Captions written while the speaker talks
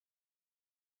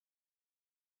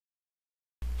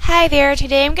Hi there,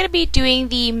 today I'm going to be doing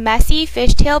the messy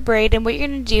fishtail braid, and what you're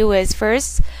going to do is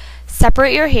first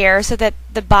separate your hair so that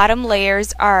the bottom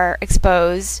layers are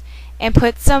exposed and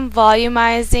put some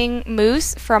volumizing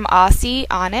mousse from Aussie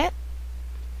on it.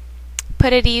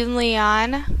 Put it evenly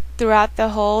on throughout the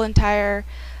whole entire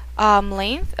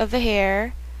length of the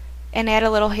hair and add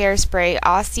a little hairspray,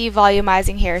 Aussie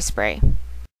volumizing hairspray.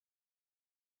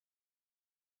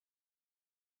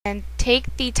 And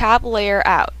take the top layer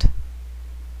out.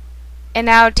 And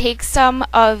now take some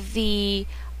of the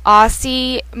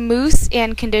Aussie mousse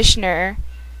and conditioner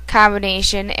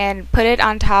combination and put it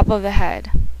on top of the head.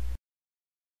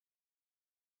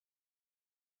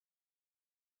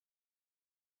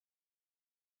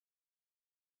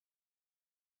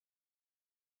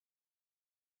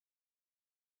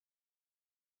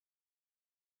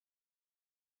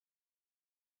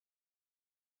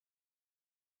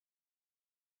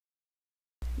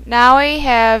 Now I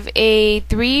have a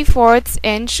 3/4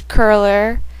 inch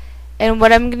curler, and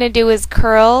what I'm going to do is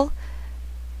curl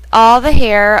all the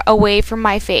hair away from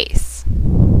my face.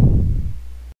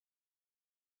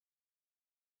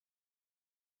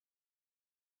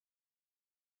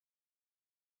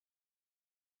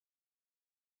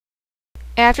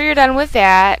 After you're done with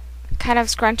that, kind of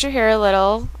scrunch your hair a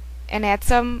little and add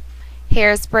some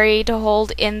hairspray to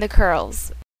hold in the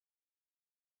curls.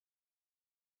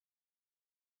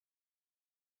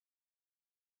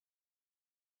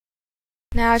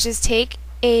 Now just take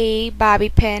a bobby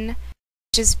pin,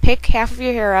 just pick half of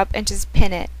your hair up and just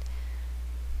pin it.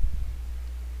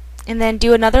 And then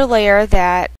do another layer of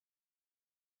that.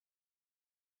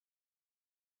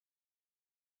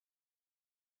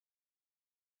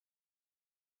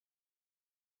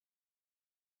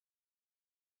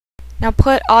 Now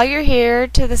put all your hair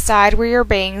to the side where your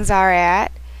bangs are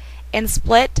at and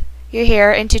split your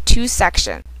hair into two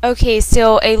sections. Okay,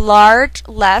 so a large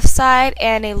left side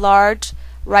and a large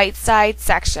right side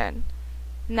section.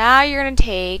 Now you're going to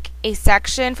take a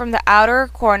section from the outer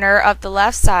corner of the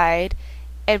left side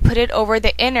and put it over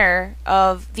the inner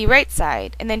of the right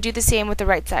side, and then do the same with the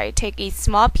right side. Take a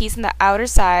small piece in the outer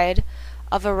side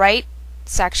of the right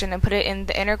section and put it in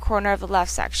the inner corner of the left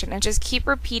section, and just keep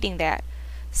repeating that.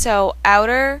 So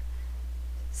outer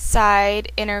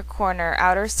side, inner corner,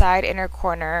 outer side, inner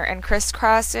corner, and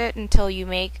crisscross it until you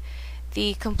make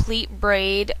the complete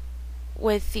braid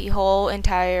with the whole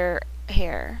entire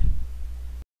hair.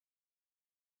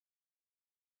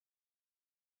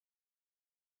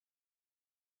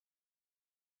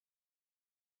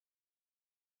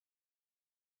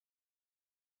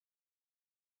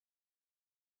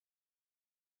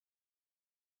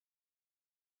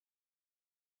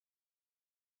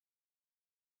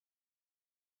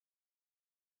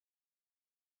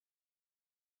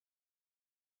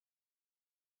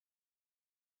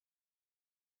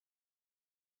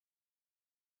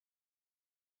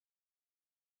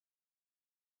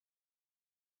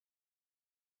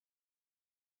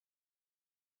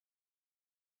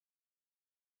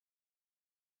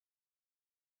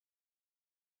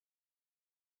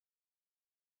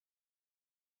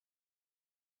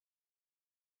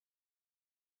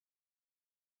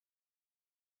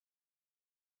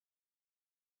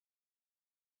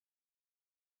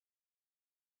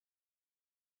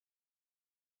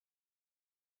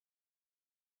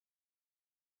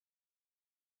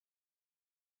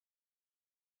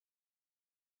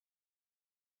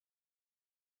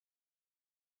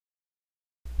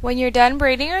 When you're done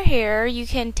braiding your hair, you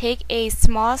can take a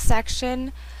small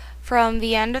section from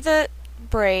the end of the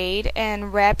braid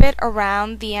and wrap it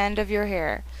around the end of your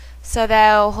hair so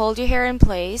that will hold your hair in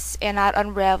place and not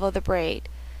unravel the braid.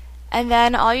 And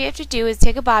then all you have to do is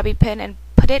take a bobby pin and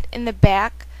put it in the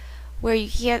back where you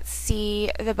can't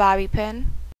see the bobby pin.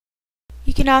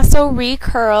 You can also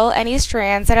recurl any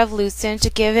strands that have loosened to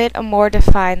give it a more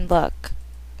defined look.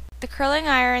 The curling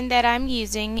iron that I'm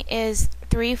using is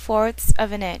 3/4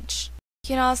 of an inch.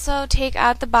 You can also take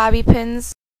out the bobby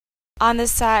pins on the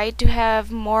side to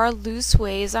have more loose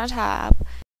waves on top,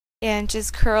 and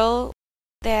just curl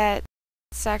that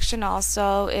section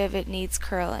also if it needs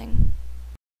curling.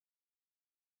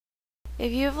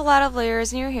 If you have a lot of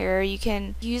layers in your hair, you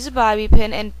can use a bobby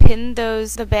pin and pin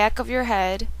those the back of your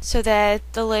head so that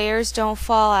the layers don't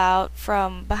fall out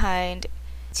from behind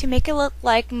to make it look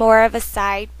like more of a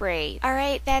side braid.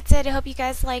 Alright, that's it. I hope you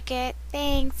guys like it.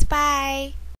 Thanks,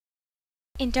 bye!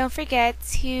 And don't forget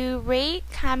to rate,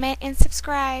 comment, and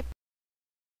subscribe.